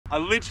I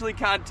literally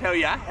can't tell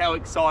you how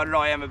excited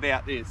I am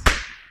about this.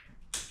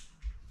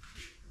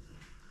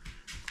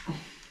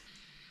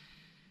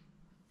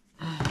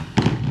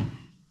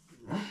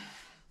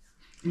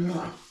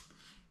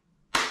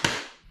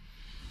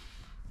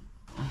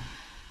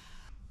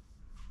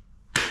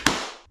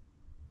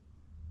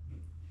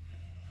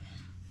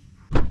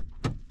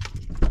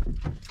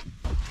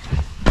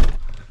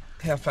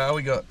 How far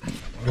we got?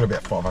 We've got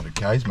about 500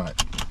 k's, mate.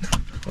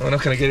 We're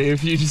not going to get here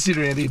if you just sit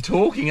around here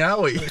talking,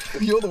 are we?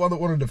 You're the one that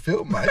wanted to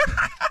film, mate.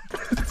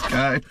 Let's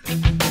go.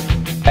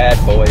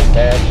 Bad boys,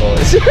 bad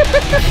boys.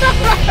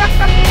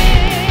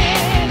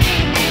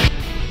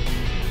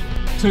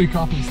 2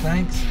 coffees,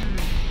 thanks.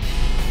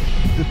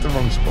 Hit the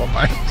wrong spot,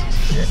 mate.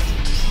 Yeah.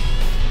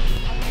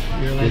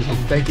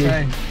 Thank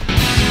you.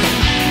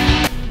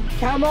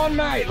 Come on,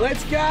 mate,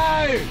 let's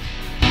go.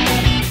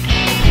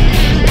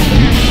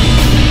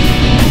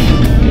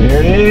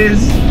 There it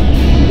is.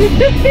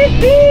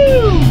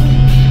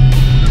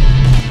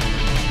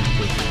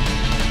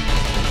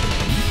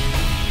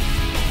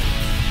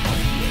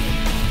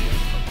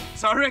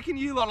 So I reckon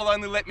you lot will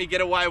only let me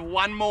get away with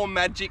one more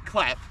magic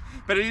clap,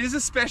 but it is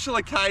a special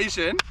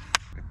occasion.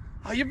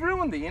 Oh, you've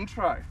ruined the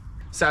intro.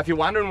 So if you're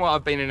wondering why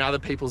I've been in other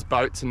people's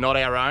boats and not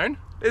our own,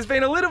 there's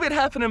been a little bit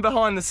happening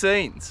behind the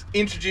scenes.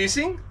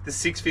 Introducing the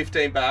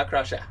 615 Bar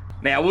Crusher.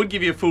 Now, I would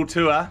give you a full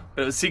tour,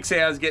 but it was 6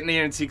 hours getting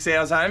here and 6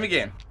 hours home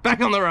again.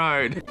 Back on the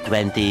road.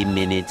 20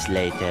 minutes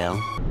later.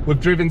 We've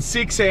driven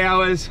 6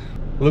 hours.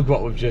 Look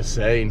what we've just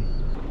seen.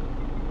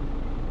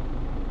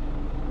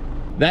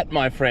 That,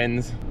 my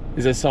friends,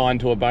 is a sign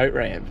to a boat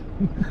ramp.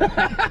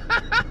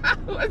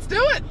 Let's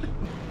do it.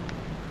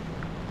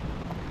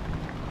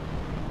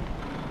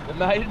 The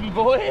maiden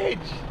voyage.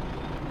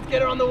 Let's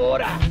get her on the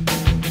water.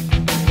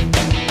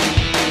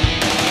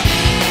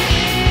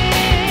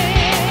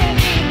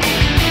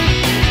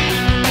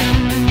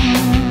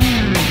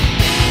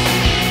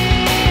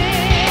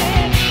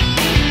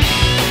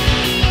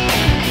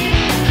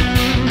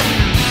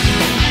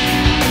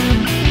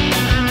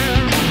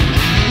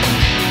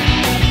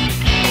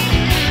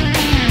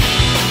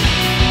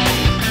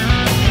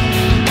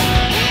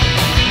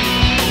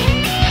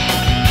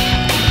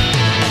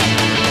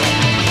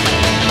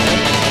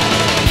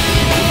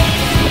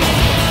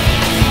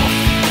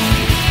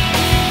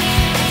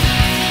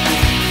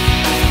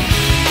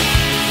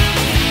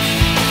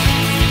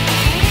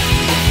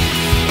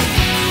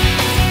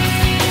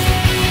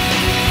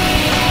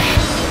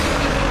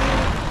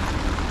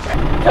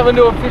 Coming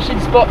to a fishing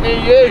spot near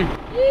you.